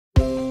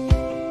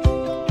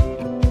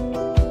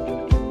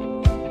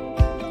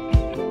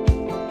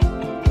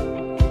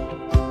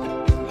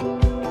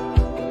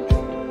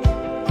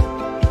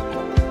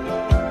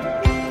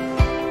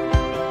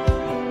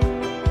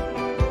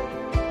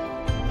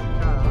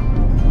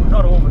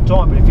not all the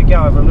time, but if you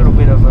go over a little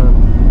bit of a,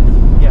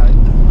 you know,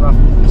 rough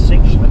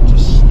section, it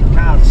just, the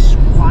car's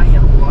swaying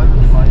all over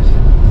the place.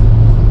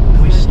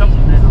 We stopped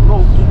and had a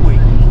look, didn't we?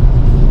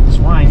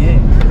 Swaying, yeah.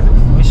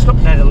 We stopped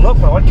and had a look,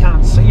 but I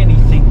can't see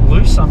anything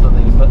loose under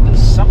there, but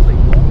there's something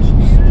wrong. It's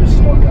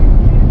just like a,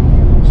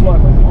 it's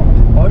like we're on a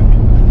boat.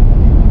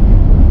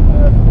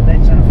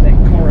 That's after that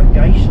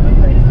corrugation of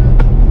that,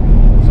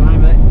 what's the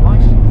name of that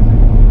place?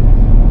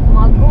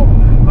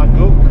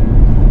 Maguk.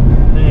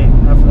 There,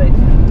 after that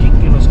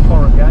ridiculous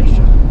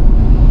corrugation.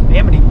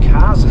 How many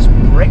cars is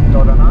wrecked, I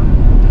don't know.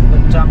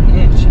 But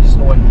yeah, she's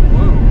like,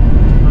 whoa.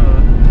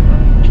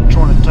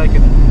 Trying to take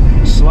it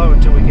slow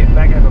until we get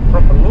back, have a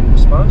proper look, I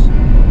suppose.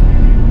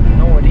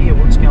 No idea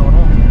what's going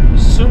on.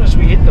 As soon as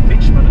we hit the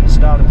bitumen, it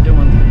started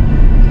doing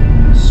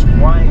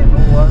swaying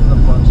all over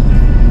the place.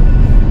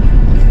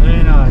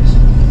 Who knows? I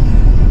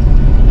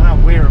don't know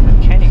where a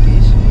mechanic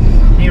is.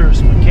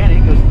 Nearest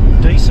mechanic, a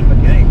decent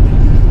mechanic.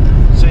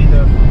 See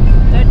the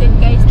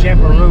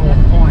Jabiru or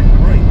Pine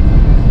Creek.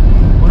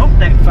 We're not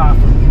that far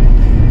from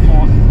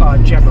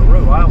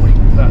Jabiru, are we?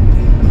 But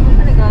we're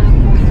going to go to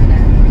Coimbra.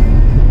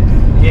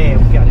 Yeah,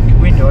 we'll go to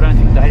Coimbra. I don't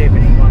think they'd have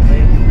anyone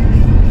there.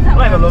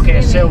 We'll have a look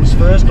ourselves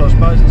first, I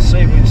suppose, and see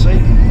if we can see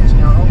what's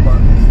going on. But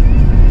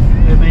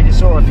I mean,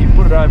 it's all right if you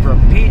put it over a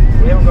pit.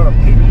 We haven't got a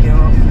pit here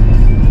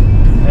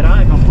at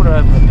home. I'll put it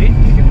over a pit,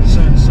 you can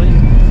soon see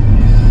it.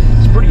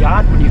 It's pretty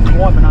hard when you're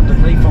climbing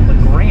underneath on the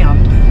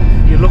ground.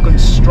 You're looking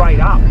straight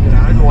up, you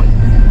know, like,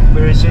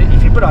 whereas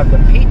if you put over the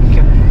pit, you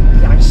can,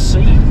 you know,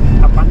 see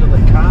up under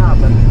the car,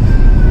 but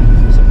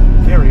it's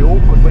very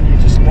awkward when you're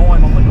just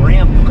lying on the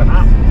ground looking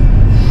up. I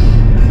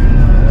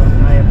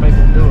don't know how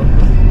people do it,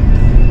 but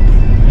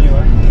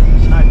anyway,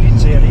 there's no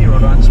pits out here, I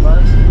don't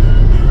suppose.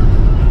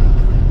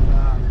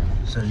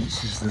 So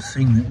this is the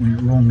thing that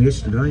went wrong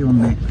yesterday on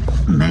that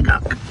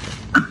Maguk.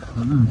 I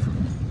don't know if I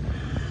can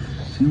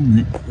film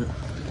that, but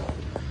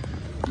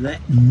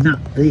that nut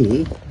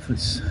there, if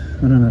it's,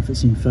 I don't know if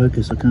it's in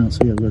focus, I can't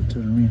see, I've got to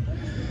turn around,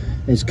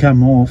 has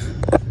come off,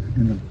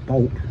 and the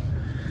bolt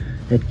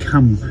had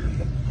come,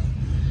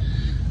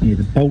 yeah,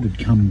 the bolt had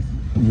come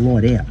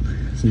right out.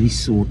 So this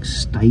sort of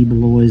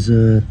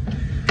stabiliser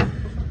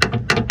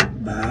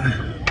bar,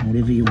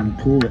 whatever you want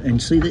to call it, and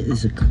see that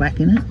there's a clack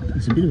in it,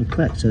 there's a bit of a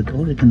clack, so I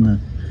reckon the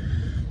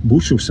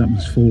bush or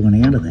something's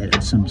fallen out of that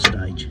at some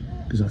stage,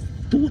 because I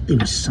thought there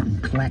was something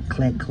clack,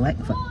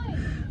 but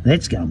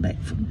that's going back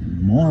for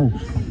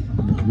miles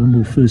when we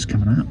were first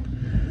coming up.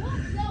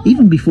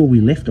 Even before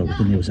we left, I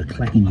reckon there was a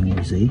clacking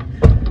noise there.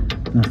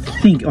 And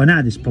I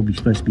know there's probably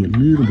supposed to be a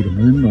little bit of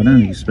movement, I don't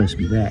think it's supposed to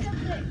be that.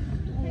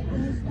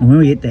 And when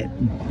we hit that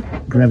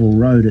gravel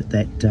road at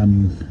that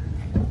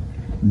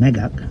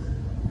Maguk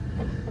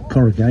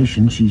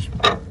corrugation, she's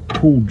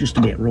pulled just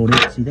about right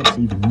out. See, that's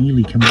even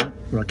nearly coming up,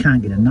 but I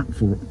can't get a nut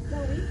for it.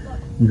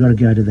 We've got to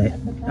go to that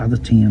other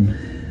town.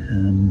 I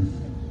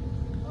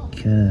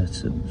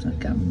can't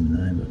remember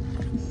the name,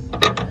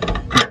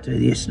 but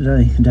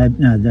yesterday,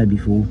 the day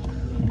before,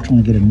 I'll try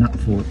and get a nut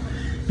for it.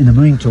 In the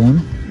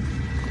meantime,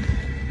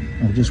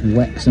 I'll just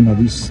whack some of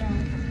this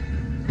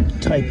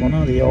tape on,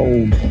 the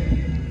old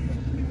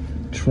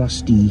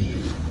trusty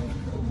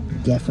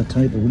gaffer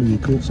tape, or whatever you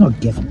call it. It's not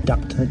gaffer,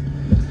 duct tape.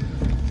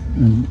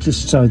 And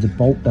just so the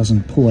bolt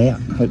doesn't pull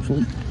out,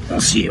 hopefully. I'll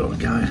see how we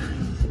go.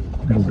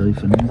 That'll do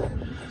for now,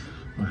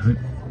 I hope.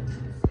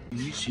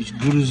 This is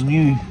good as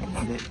new,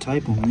 that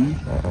tape on there.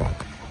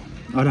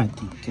 I don't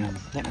think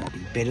that might be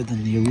better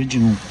than the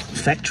original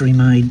factory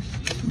made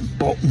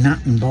bolt,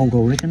 nut and bolt, I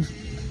reckon.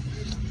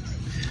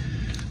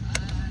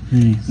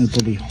 Yeah, they'll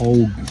probably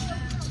hold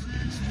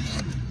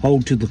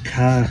till the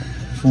car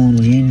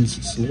finally ends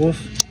its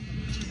life.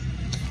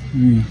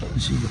 Yeah,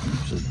 this is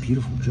a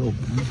beautiful job.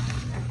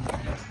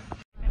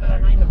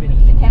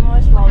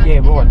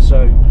 Yeah, right,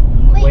 so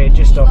we're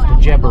just off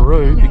to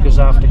Jabiru, because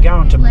after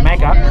going to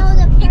Maguk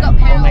on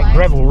that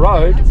gravel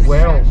road,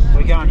 well,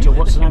 we're going to,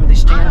 what's the name of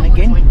this town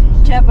again?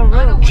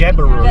 Jabiru.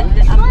 I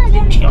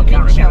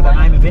can't remember the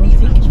name of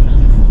anything.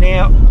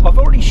 Now, I've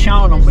already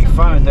shown on my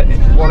phone that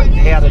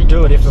how to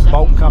do it if a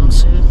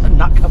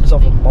nut comes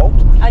off a bolt.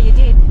 Oh, you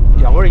did?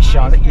 Yeah, I've already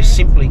shown it. You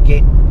simply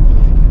get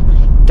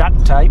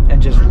duct tape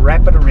and just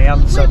wrap it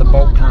around so the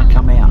bolt can't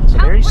come out. It's a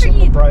very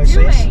simple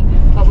process.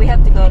 But we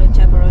have to go to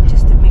Jabiru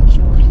just to make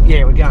sure.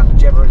 Yeah, we're going to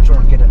Jabiru to try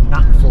and get a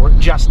nut for it,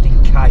 just in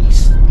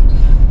case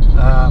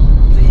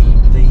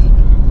the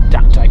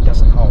duct tape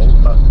doesn't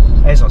hold. But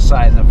as I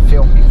say in the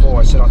film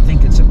before, I said I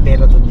think it's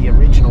better than the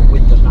original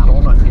with the nut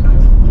on it, you know.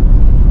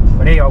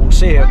 But anyway, we'll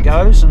see how it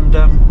goes, and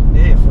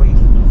yeah, if we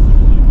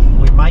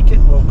make it,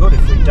 well, good.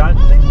 If we don't,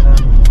 then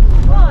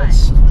well,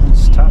 it's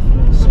tough.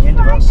 It's the end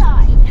of us.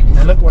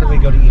 Now look, what have we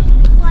got here?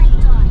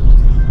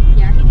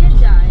 Yeah, he did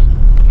die.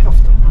 Get off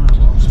the.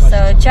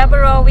 So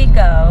Jabiru we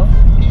go.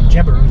 Yeah,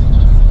 Jabiru.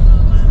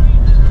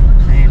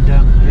 And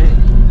yeah,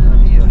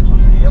 it'll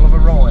be a hell of a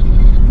ride.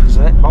 So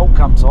that bolt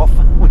comes off,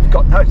 we've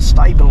got no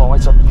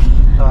stabiliser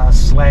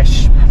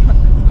slash.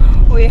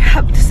 We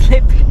have to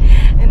sleep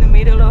in the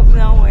middle of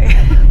nowhere.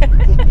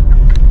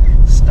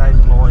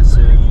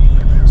 Stabiliser,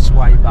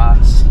 sway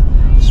bars,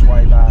 sway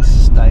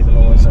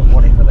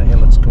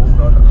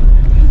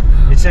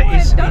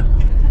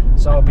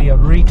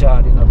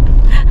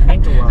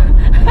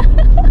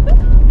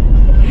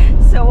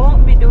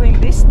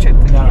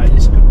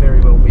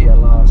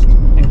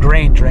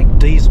drank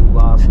diesel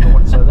last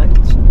night, so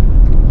that's...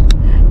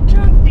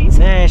 Drunk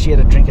diesel. Yeah, she had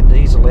a drink of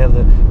diesel out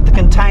of the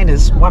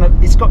containers.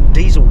 It's got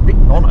diesel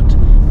written on it.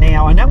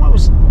 Now, I know it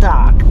was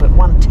dark, but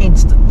one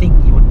tends to think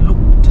you would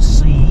look to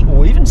see,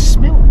 or even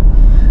smell,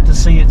 to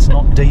see it's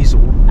not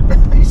diesel.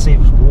 You see it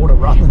was water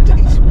rather than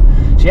diesel.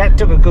 She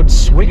took a good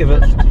swig of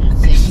it.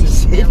 She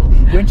said,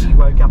 when she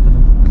woke up in the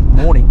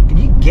morning, can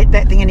you get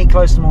that thing any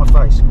close to my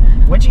face?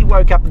 When she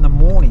woke up in the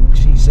morning,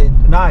 she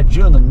said, no,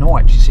 during the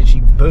night, she said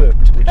she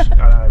burped, which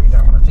I know you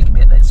don't want to think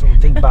about that sort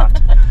of thing,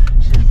 but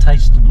she said it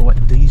tasted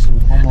like diesel.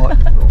 I'm like,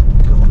 oh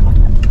God.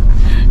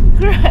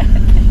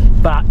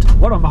 Great. But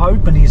what I'm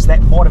hoping is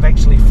that might have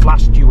actually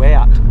flushed you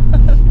out.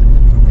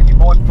 And you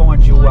might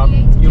find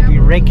you'll be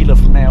regular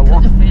from now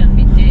on. Found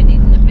me dead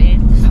in the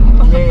bed.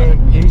 Yeah,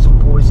 diesel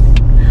poisoning.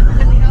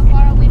 How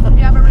far are we from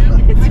Jabaroo?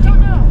 I don't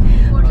know.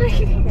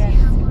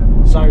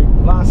 So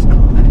last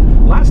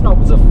night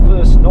was the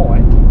first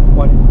night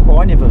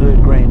I never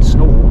heard Gran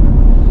snore,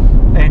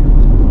 and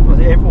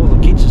all the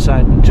kids are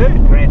saying, gee,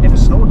 Gran never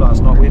snored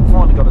last night. We had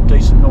finally got a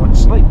decent night's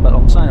sleep, but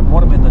I'm saying it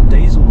might have been the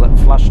diesel that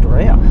flushed her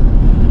out.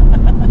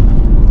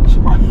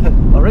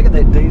 I reckon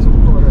that diesel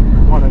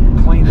might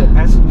have cleaned the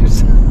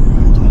passengers.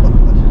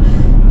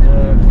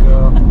 Oh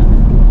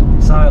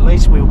God. So at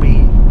least we'll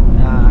be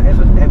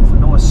have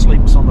nice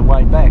sleeps on the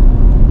way back,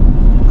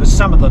 because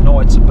some of the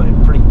nights have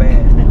been pretty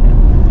bad.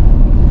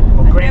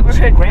 Well, Gran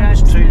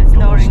was too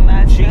snoring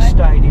last She night.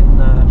 stayed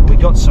in. We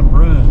got some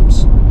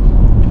rooms.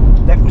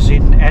 That was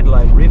in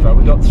Adelaide River.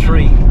 We got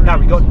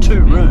we got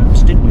 2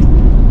 rooms, didn't we?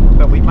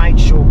 But we made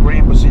sure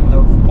Gran was in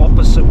the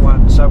opposite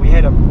one. So we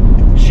had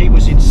she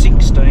was in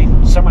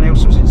 16, someone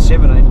else was in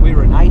 17, we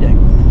were in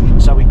 18.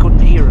 So we couldn't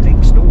hear her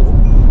next door.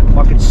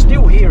 I could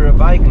still hear her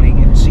vaguely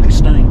in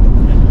 16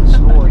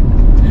 snoring.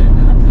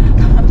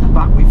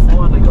 But we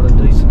finally got a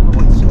decent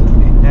night's sleep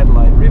in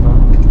Adelaide River.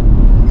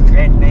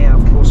 And now,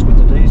 of course, with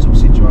the diesel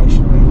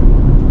situation,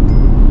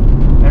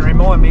 and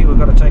remind me, we've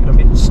got to take it a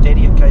bit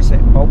steady in case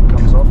that bolt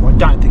comes off. I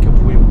don't think it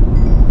will.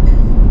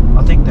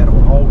 I think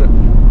that'll hold it,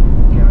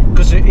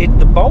 because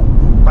the bolt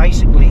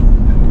basically,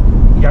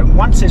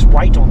 once there's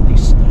weight on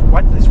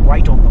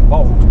the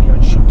bolt,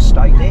 it should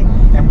stay there.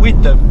 And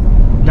with the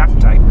duct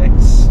tape,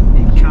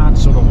 it can't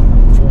sort of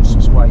force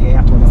its way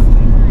out. I don't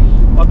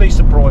think. I'd be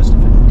surprised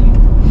if it did.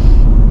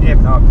 Yeah,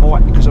 no, it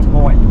might, because it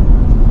might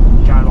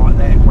go like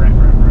that, and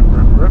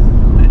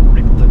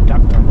rip the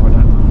duct tape. I don't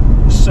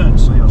know. We'll soon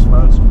see, I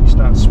suppose, if we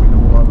start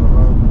swinging all over the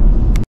road.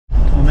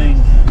 I mean,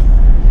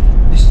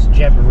 this is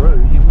Jabaroo.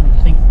 You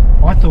wouldn't think.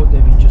 I thought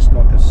there'd be just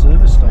like a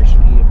service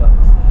station here, but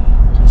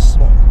there's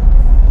like a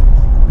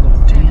lot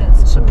of town.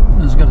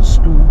 It's got a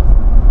school.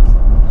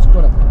 It's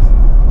got a.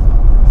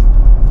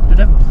 Did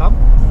it have a pub?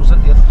 Or was that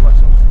the other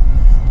place? No,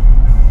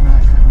 I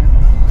can't remember.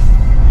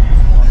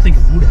 I think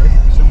it would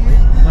have somewhere. I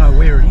don't know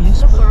where it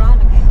is. Look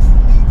around again.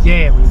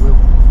 Yeah, we will.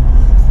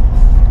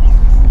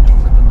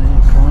 Living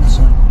there, crime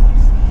scene.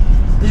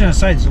 I was going to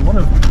say, there's a lot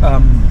of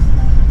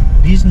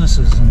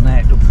businesses and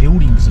that, or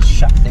buildings are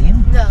shut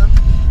down. No.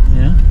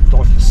 Yeah,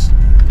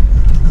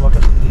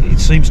 it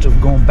seems to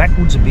have gone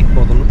backwards a bit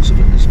by the looks of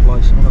it, this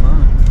place. I don't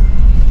know.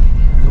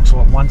 It looks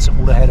like once it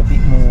would have had a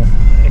bit more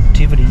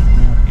activity.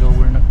 Oh God,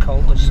 we're in a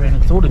cul-de-sac. I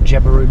haven't thought of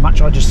Jabaroo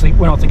much. I just think,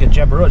 when I think of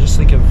Jabaroo, I just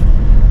think of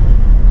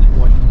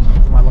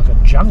like a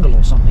jungle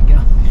or something.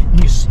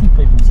 You see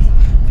people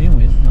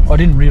filming it. I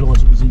didn't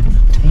realise it was even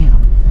a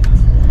town.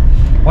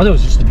 I thought it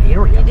was just an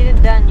area. You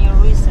didn't done your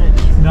research.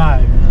 No.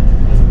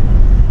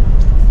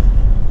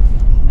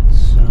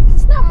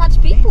 It's not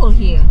much people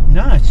here.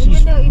 No, it's Even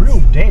just though it's-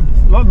 real dead.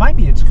 Well,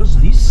 maybe it's because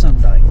it is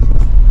Sunday.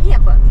 Yeah,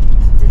 but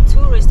the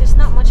tourists, there's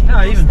not much people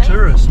No, even staying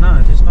tourists, here.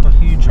 no, there's not a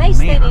huge They amount.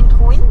 stayed in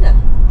Coimbra.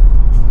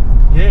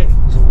 Yeah,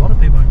 there's a lot of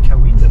people in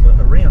Coimbra, but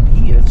around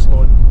here it's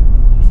like,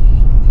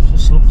 it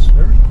just looks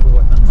very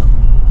quiet, doesn't it?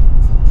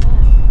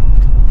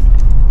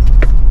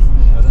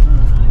 Yeah, I don't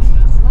know.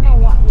 I don't know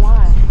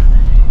why.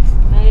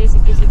 Maybe it's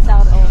because it's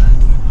out of...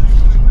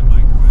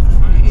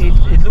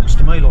 It looks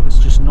to me like it's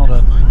just not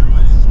a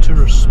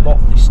tourist spot,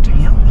 this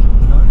town.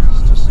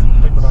 It's just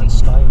people don't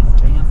stay in the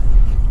town.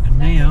 And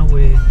now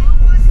we're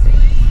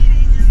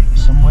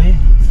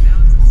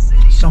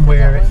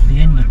somewhere at the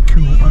end of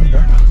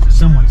Coolangatta.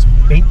 Someone's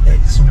bent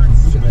that sign,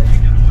 look at that.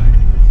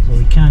 So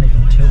we can't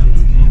even tell where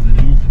we're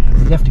going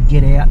now. We have to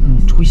get out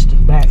and twist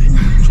it back and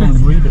try and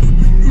read it.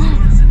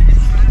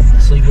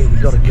 See where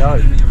we've got to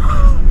go.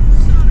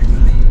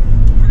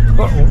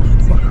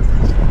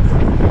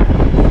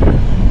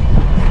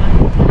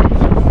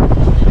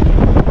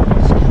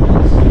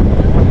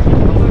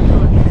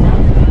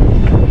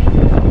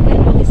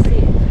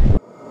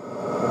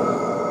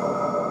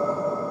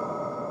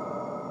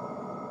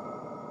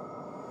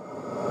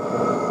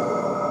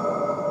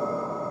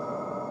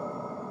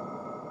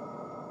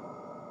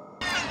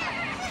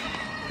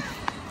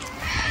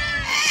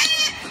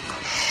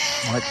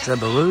 Like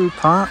Jabaroo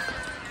Park.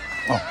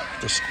 Oh,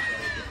 just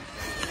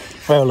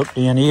have a look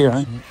down here,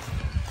 eh?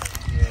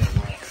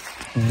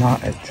 No,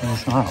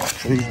 it's not.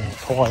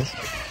 Jesus Christ.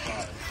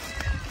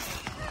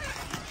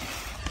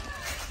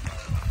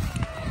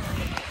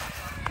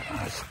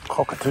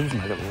 cockatoos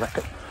make a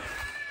racket.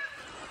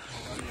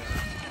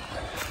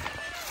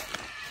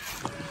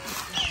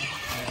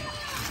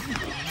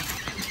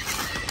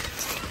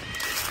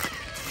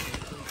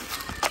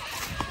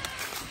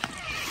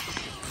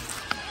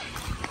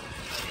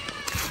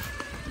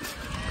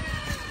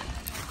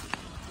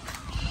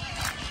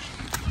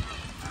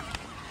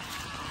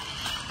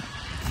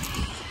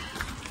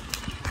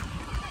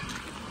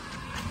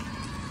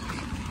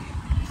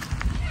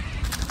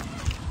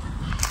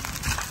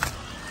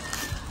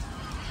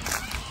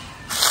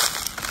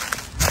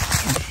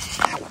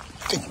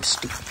 Damn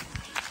stick.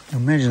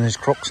 Imagine there's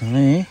crocs in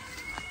there.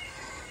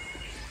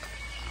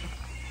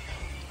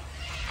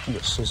 I think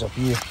it says up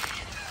here.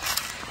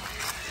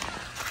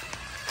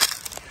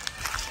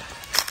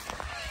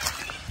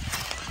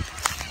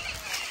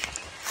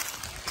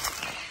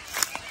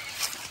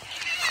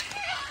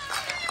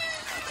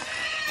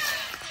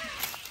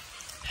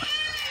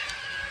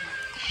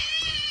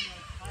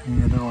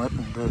 Yeah, that'll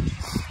happen to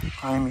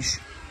Hamish.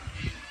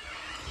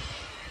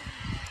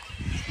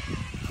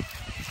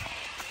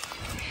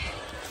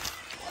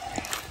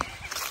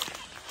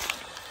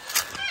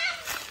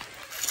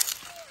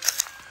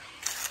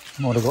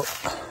 Might have got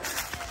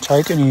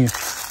taken here.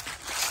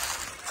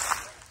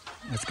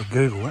 Have to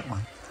Google that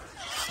one.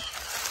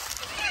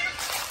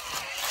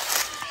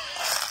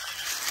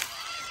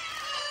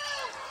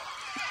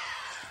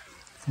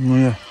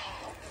 Yeah.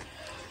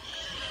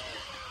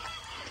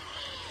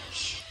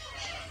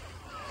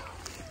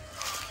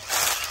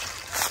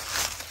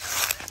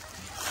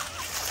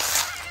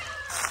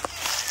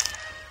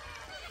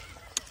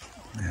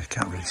 I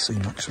can't really see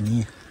much from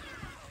here.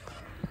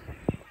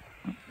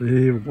 Up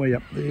there, way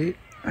up there.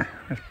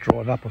 Have to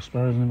drive up, I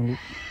suppose, and have a look.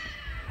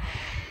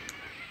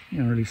 You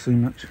don't really see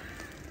much.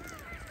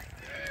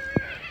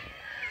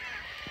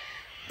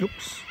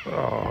 Oops.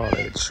 Oh,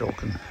 that's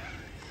shocking.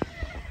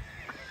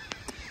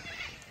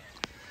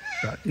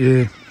 But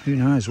yeah, who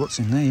knows what's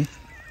in there.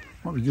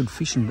 Might be good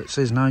fishing, but it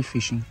says no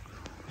fishing.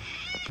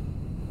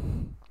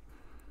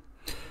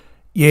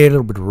 Yeah, a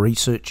little bit of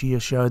research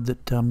here showed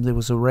that there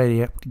was a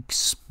radioactive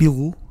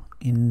spill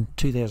in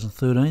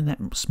 2013. That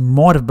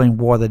might have been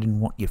why they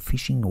didn't want you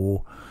fishing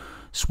or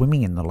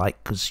swimming in the lake,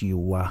 because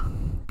you'll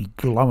be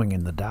glowing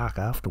in the dark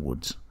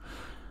afterwards.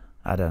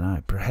 I don't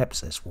know,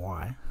 perhaps that's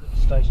why.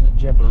 Station at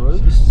Jabiru,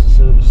 this is the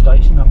service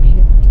station up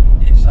here.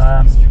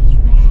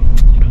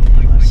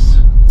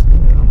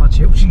 Not much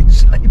else you can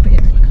say about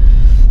it.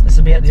 That's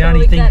about the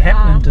only thing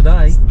happening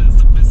today,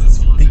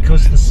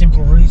 because the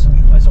simple reason,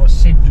 as I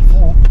said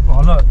before,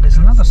 oh look, there's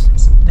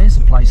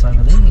a place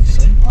over there, you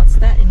see. What's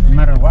that in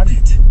there? Marawari.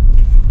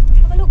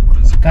 Have a look.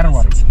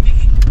 Karawari.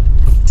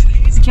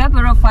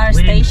 Jabiru fire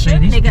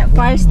station. They got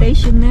fire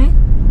station there.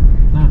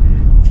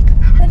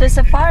 No. There's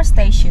a fire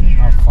station.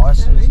 Oh, fire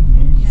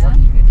station. Yeah.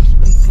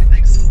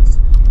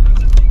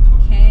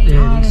 Okay.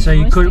 Yeah, so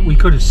we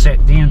could have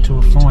sat down to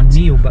a fine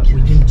meal, but we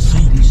didn't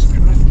see this.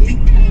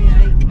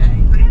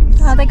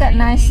 Oh, they got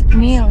nice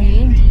meal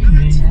here.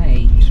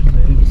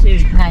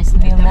 Yeah. Nice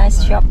meal,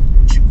 nice shop.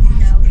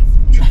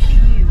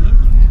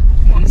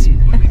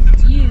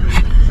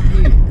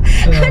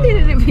 I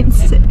didn't even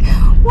say.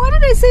 Why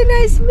did I say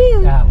nice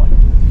meal?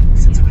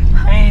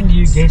 And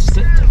you guessed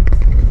it,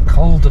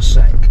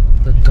 cul-de-sac,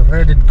 the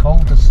dreaded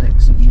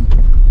cul-de-sacs again.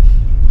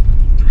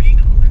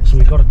 So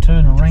we've got to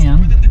turn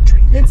around.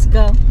 Let's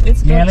go.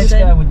 Let's go. Yeah, let's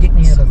go. We're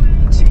getting out of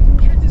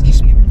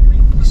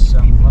this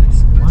lovely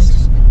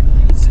place.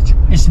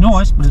 It's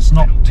nice, but it's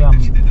not.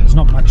 There's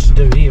not much to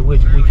do here. We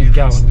can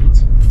go and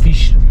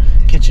fish,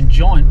 catching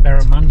giant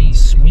barramundis,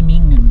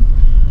 swimming and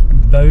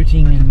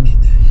boating and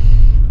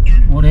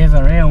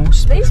whatever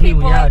else. These here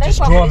people, we are, they just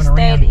probably driving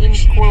around. stayed in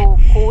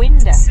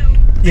Coinda.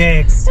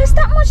 Yeah. There's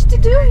not much to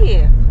do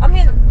here. I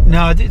mean,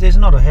 no, there's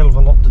not a hell of a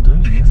lot to do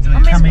here. We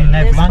come in and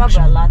have lunch.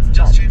 Probably a lot to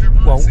do.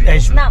 Well,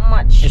 not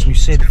much. As we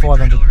said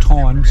 500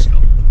 times,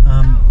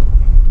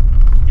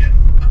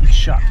 it's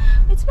shut.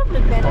 It's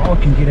probably better. I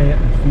can get out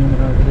and film it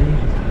over there.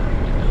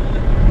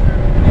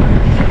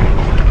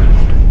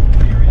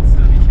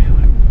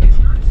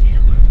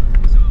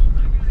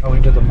 Go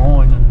into the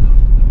mine and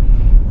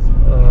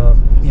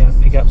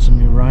pick up some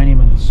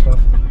uranium and stuff.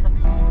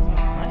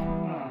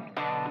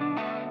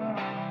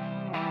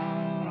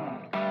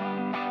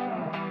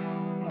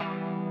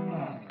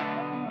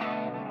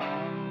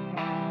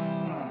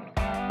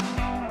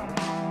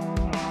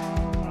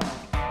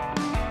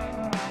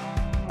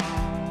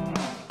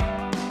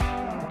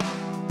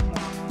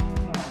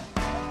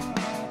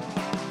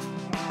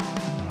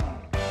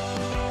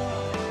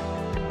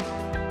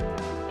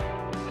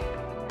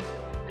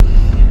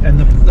 And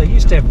they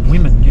used to have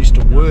women used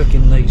to work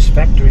in these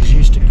factories,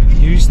 used to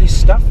use this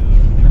stuff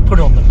and put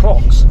it on the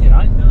clocks, you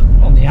know,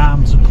 on the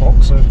arms of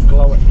clocks so it would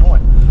glow at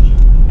night.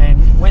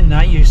 And when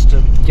they used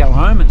to go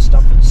home and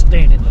stuff and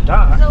stand in the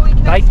dark,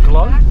 they'd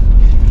glow.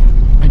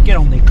 They'd get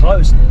on their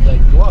clothes and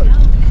they'd glow.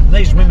 And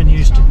these women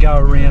used to go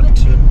around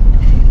to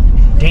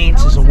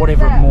dances or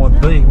whatever it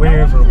might be,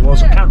 wherever it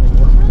was. I can't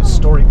remember what the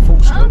story, full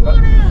story,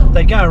 but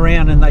they go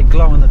around and they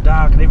glow in the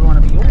dark and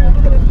everyone would be, oh,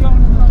 look at it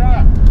glowing in the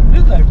dark.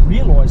 Didn't they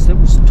realise there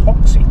was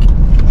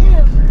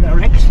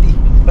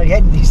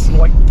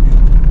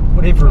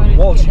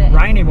was,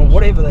 uranium or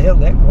whatever the hell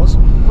that was.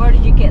 Where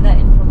did you get that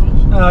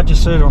information? I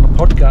just heard it on a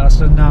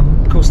podcast, and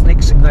of course,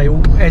 next thing they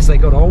all, as they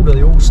got older,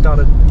 they all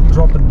started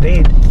dropping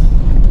dead.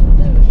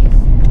 There it is.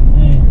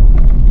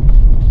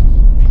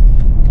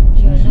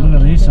 Yeah. Look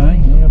at this, eh?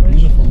 How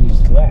beautiful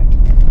is that?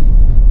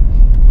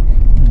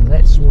 Now,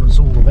 that's what it's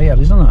all about,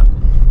 isn't it?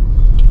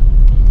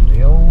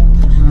 The old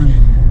zone.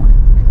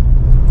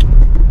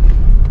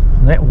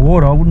 That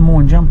water, I wouldn't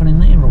mind jumping in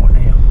there right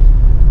now.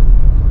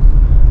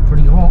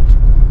 Pretty hot.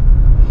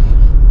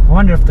 I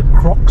wonder if the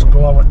crocs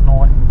glow at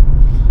night.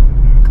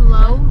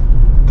 Glow?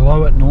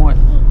 Glow at night.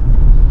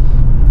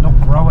 Not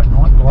grow at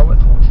night, glow at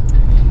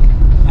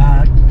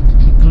night.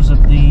 Because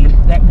of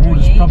that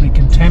water's probably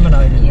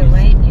contaminated with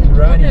uranium.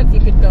 I wonder if you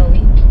could go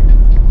in.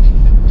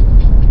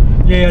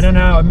 Yeah, I don't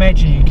know. I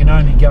imagine you can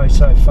only go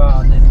so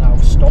far and then they'll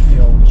stop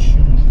you, I would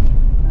assume.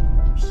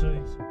 We'll see.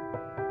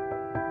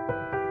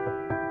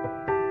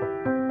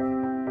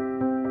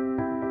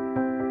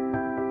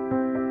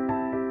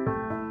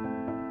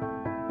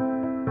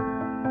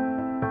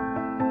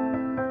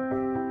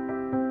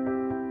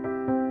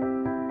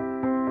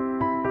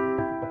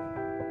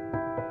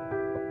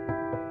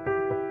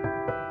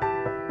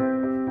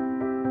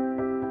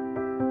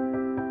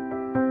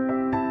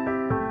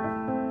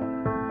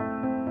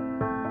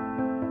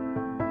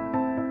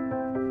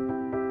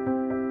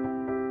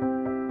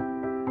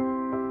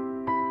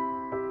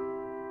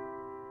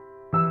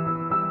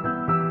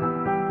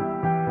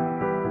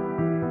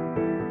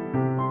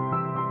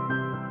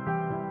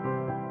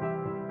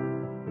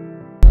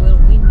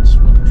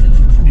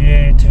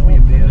 Yeah, tell me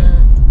about it.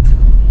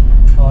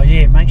 Oh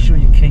yeah, make sure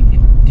you keep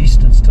your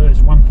distance too. It's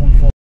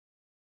 1.5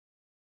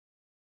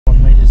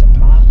 metres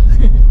apart.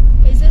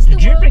 Is this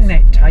Did you bring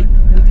that tape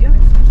with you?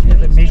 Yeah,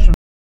 the measuring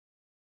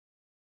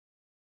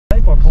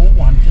tape. I bought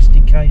one just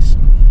in case.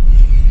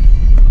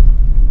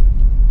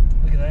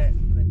 Look at that.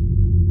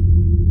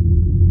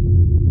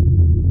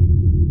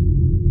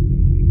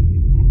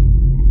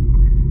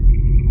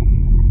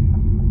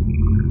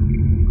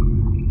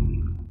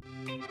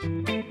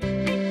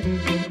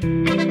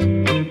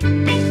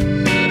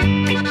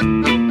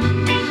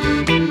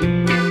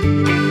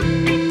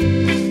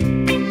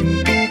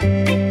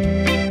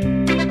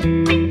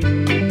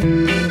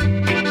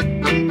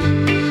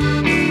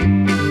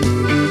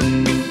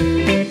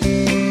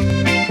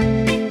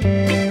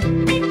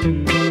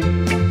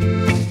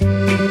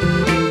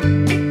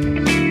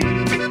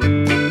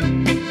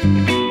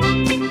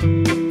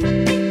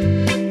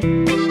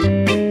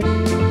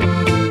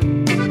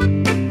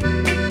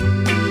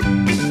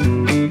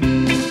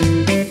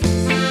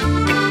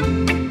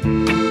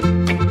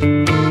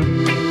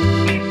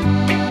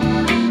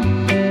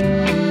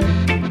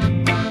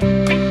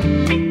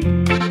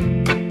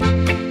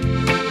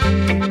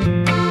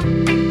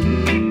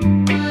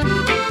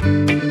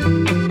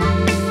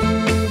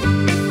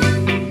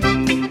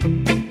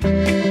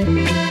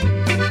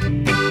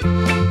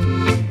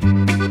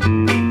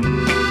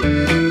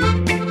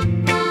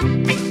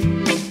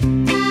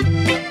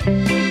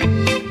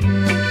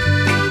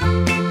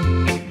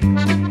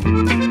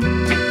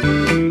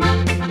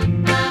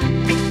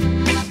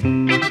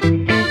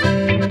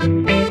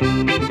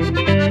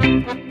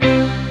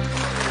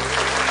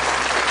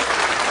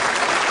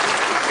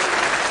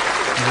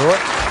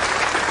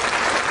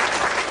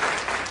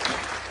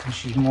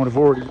 She might have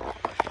already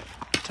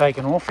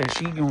taken off. Has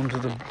she gone to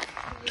the...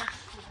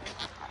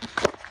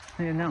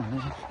 Yeah, no.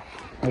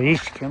 Oh, here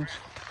she comes.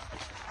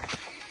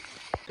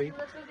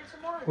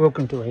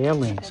 Welcome to our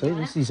land. See,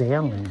 this is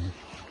our land.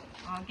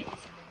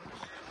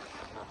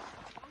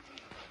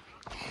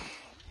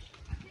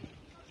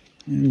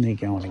 And they're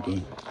going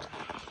again.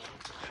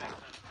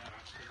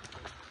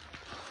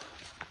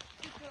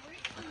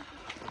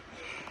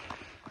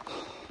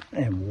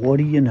 And what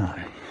do you know?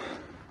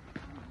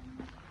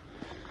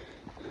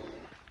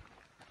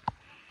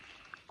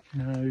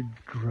 No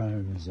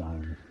drone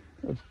zone,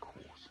 of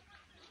course.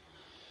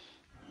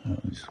 Oh,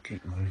 let's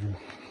keep moving.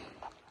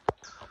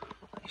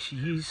 There she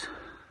is.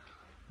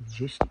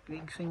 Majestic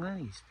big thing that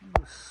is. Look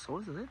at the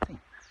size of that thing.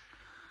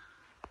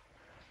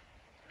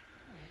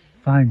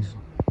 Phones.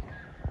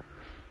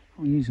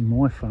 I'm using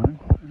my phone.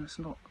 It's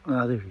not.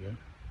 Oh, there we go.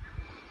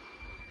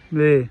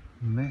 There,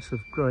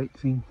 massive, great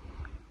thing.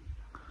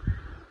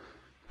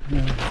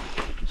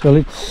 So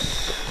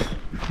let's.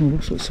 Well,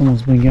 looks like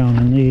someone's been going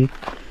in there.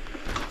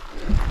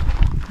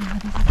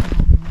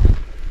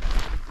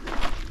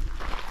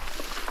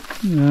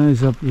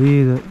 Those up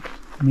there, that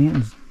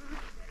mountain's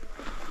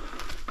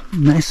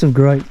massive,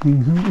 great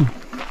thing, isn't it?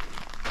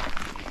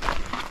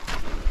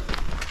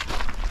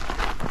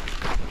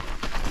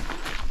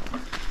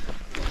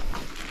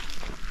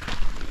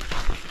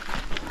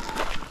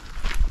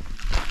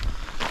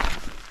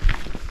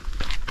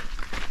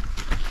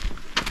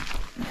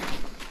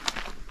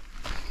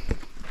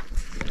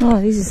 Oh,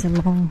 this is a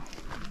long.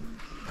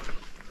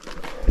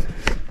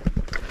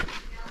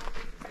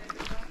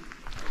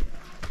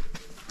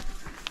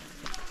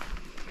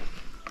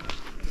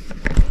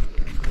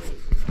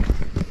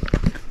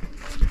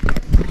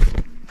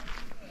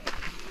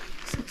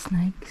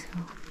 Snakes.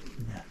 Oh.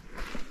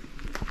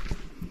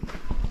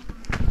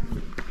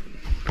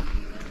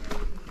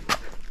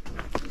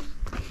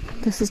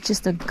 This is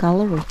just a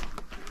gallery.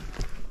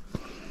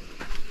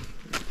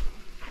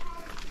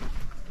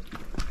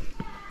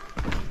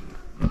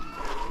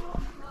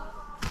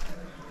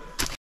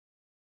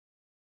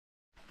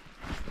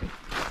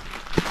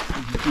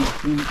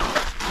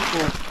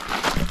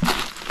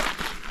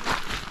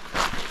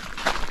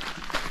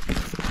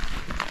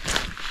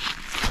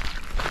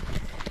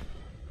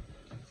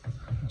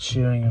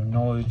 Sharing of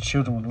knowledge.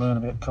 Children would learn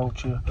about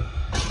culture,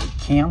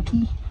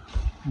 county,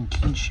 and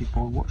kinship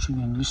by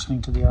watching and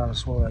listening to the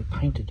artists while they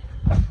painted.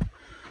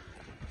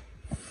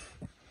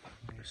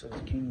 So the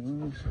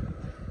kangaroos.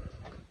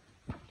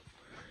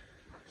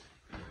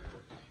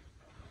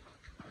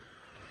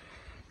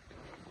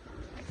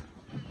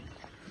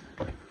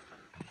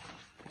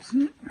 That's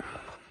it.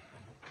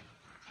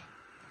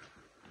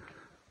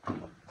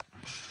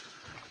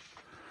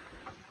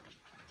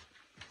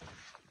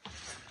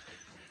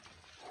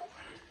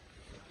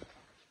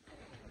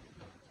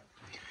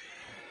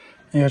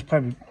 Yeah, it's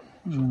probably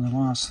during the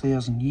last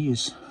 1,000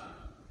 years.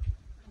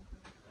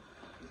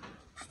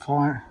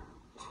 For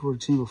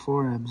example,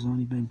 fire has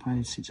only been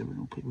painted since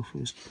Aboriginal people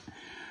first,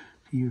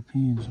 the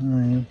Europeans. Oh,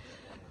 yeah.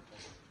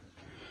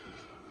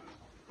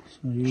 So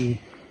yeah.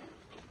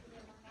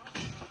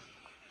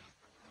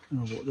 I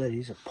don't know what that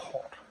is, a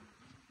pot.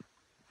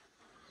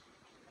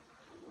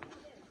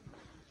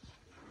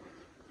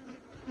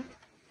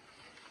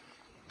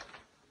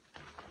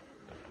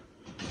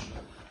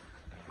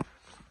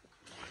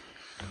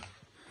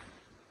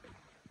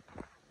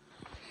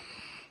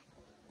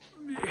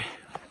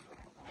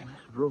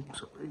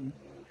 Rocks up there.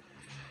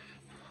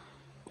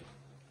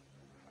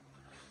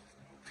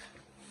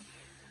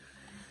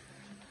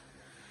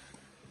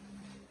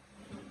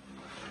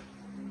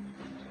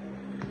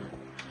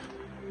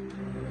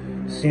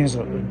 Sounds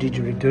like a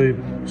didgeridoo,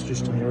 but it's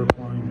just an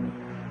aeroplane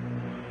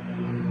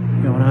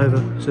going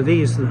over. So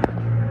there's the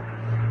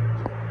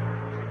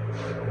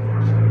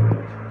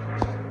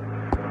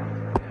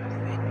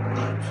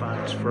that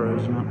phone's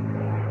frozen up.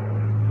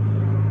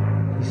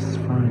 This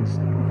phone's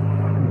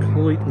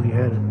completely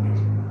had it.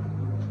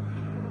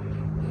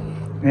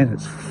 And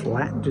it's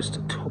flat just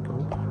to top it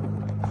off.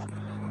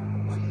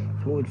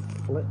 Avoid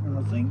flattening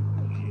the thing.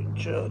 You can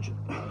charge it.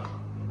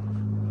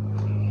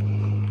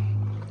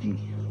 Yeah.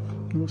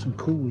 Nice and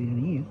cool down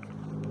here.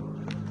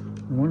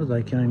 No wonder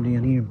they came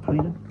down here and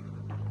painted.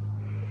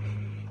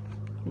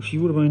 Well, she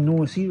would have been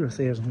nice here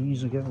 1,000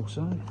 years ago or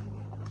so.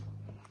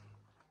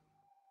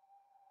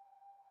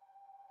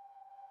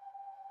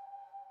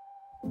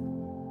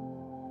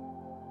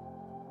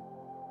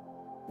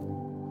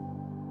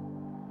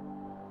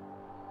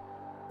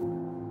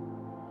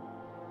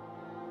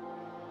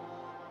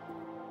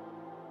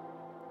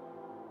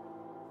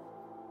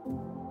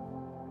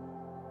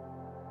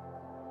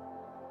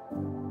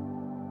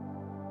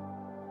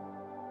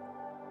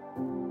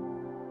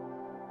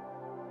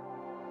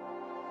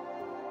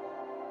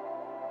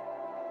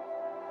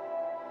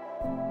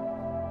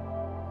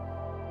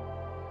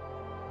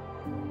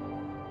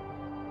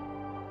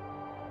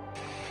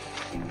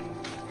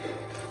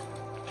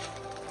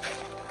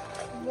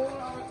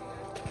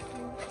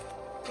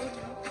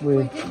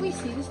 Wait, did we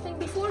see this thing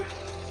before?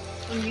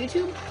 On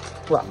YouTube?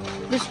 What?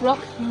 This rock?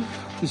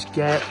 This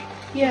gap.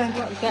 Yeah.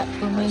 What gap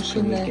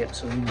formation there?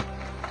 Gaps in.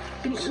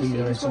 Didn't See we see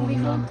those this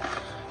one on,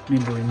 before?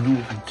 remember in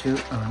Northern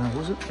Territory, oh no,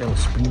 was it? They were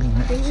spinning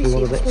that, Didn't we a lot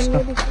see of that this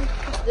one stuff. before?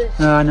 What's this?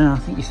 No, I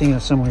think you're thinking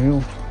of somewhere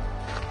else.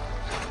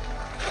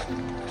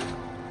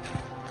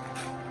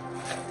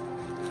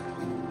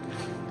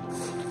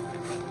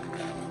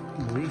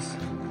 Look at this.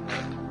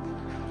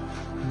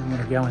 You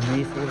want to go in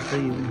there for it, so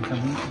you wouldn't come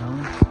in,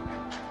 no.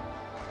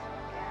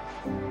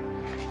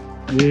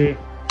 Yeah.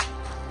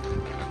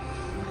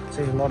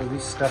 See, a lot of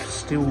this stuff's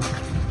still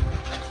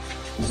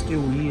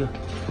here.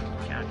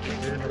 Can't get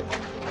rid of it.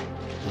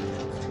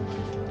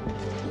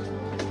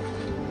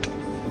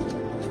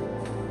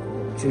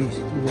 Jeez,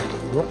 you look at the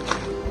rock.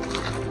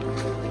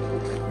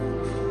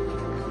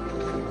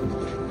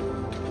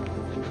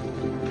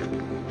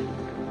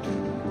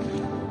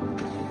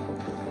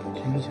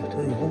 Jeez, I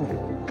tell you what.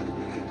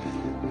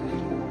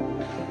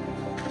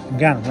 I'm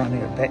going to run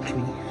out of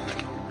battery.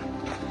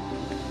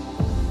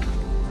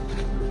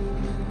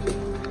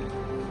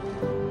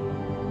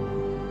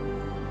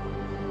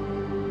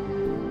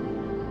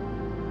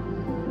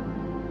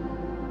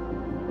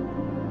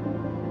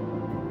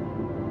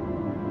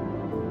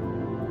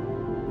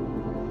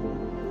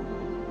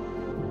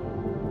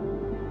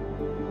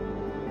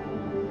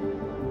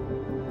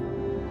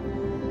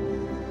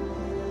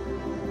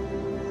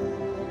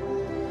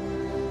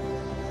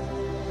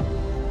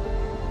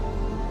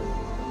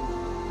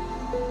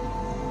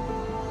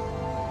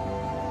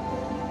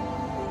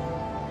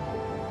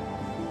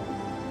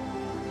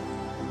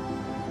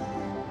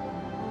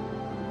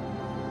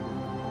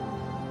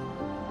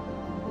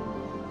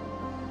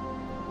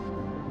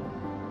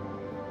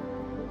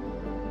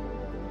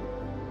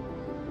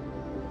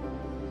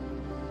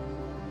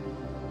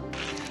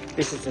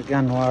 This is the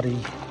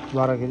Nourlangie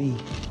Rock.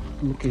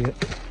 Look at it.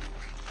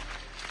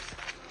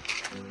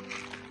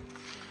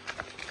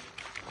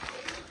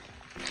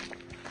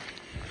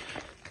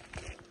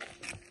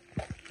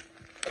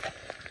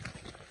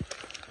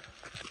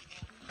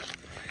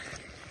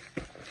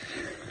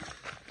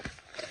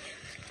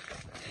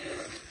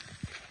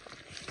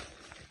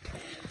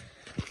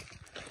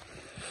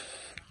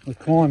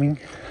 we're climbing.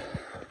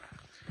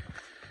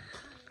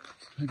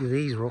 Look at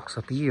these rocks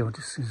up here. I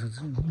just see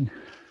the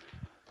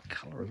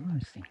colour of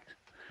those things.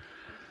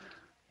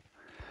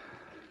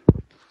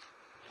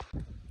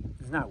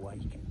 There's no way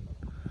you can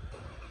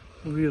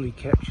really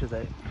capture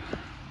that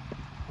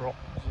rock,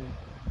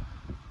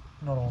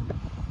 not on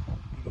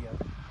video.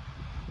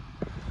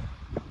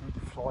 You need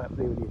to fly up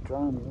there with your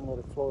drone. You don't let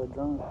it fly a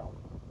drone.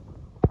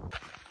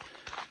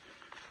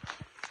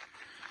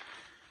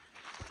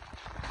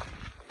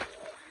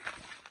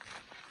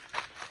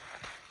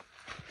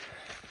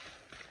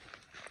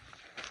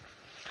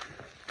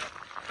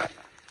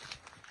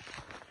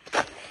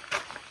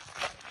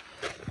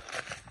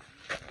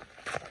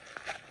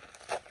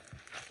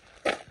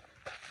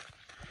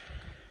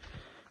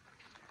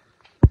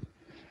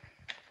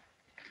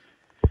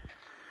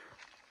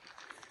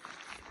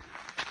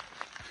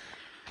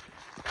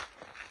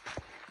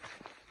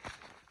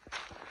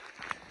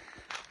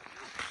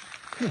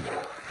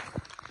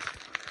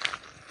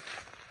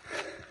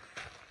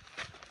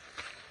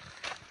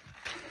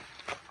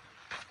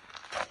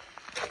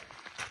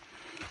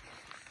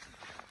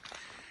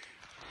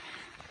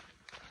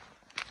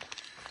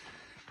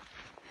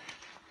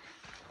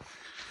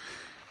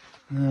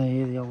 Oh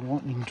yeah, the old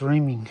lightning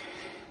dreaming.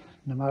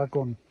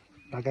 Namargon,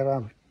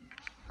 Bagarab.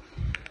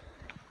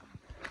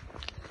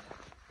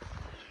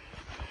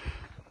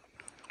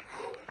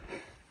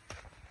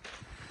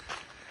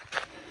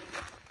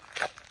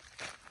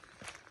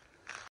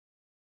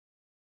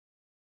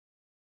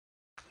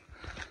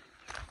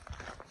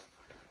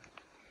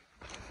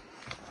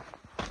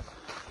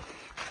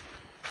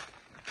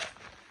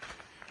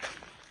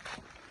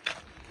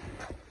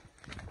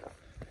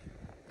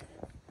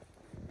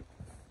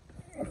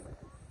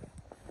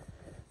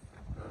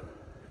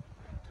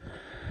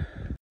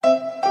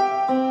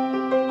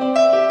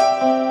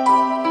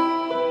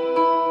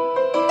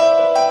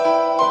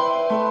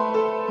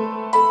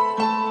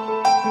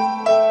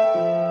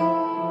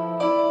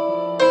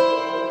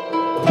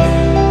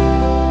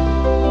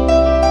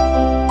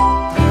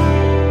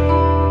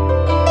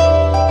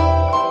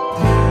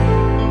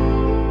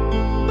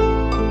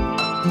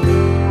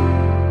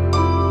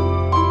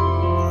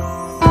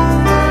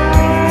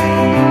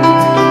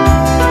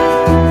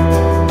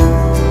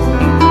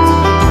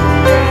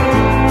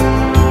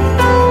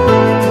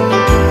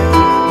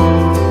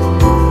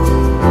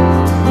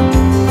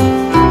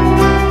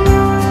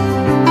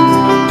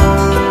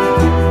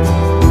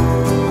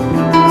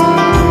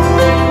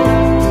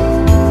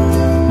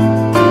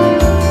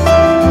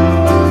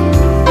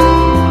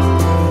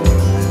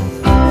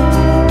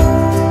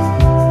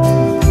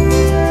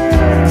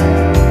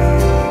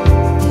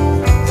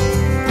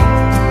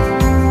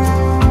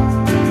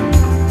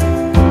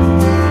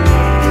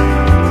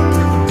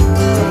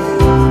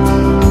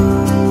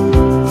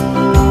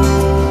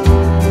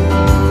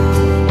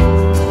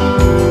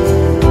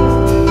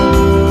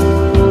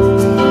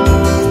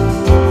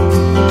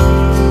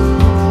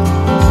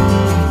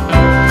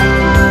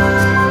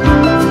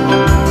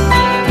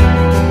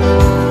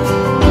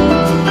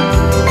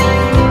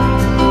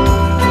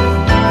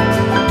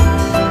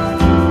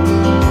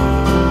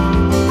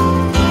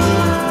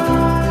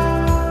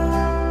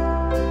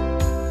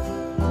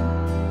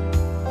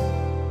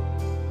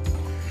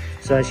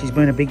 So she's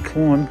been a big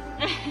climb,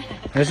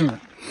 hasn't it?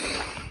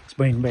 It's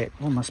been about,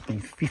 well, must have been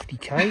 50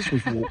 k's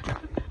we've walked.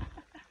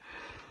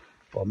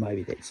 Well,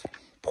 maybe that's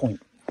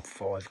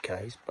 0.5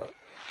 k's, but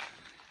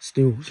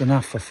still, it's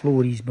enough for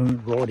Floyd. He's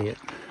been right out.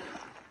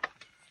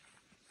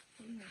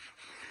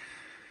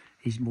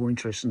 He's more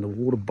interested in the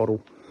water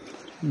bottle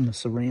and the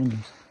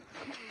surroundings.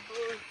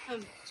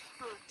 It's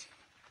hot.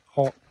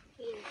 Hot.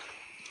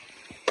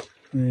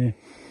 Yeah. Yeah.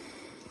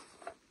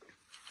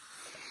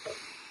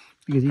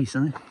 Look at this, eh?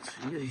 Look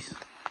at this.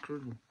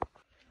 Incredible.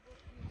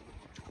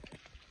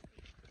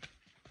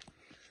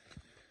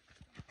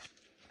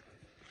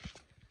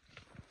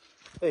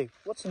 Hey,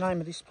 what's the name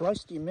of this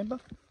place? Do you remember?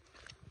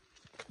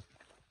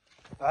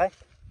 Eh?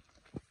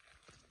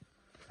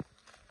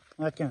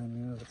 I can't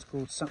remember what it's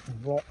called. Something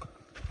rock.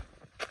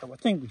 But I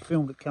think we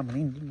filmed it coming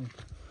in, didn't we?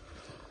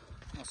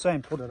 I'll say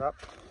and put it up.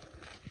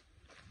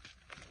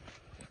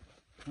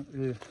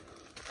 Yeah.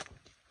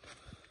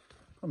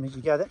 I mean,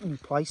 you go that many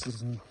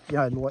places and, you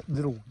know, like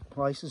little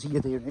places here,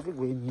 there and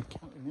everywhere, and you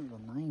can't remember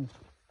the name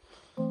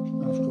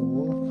after a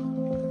while.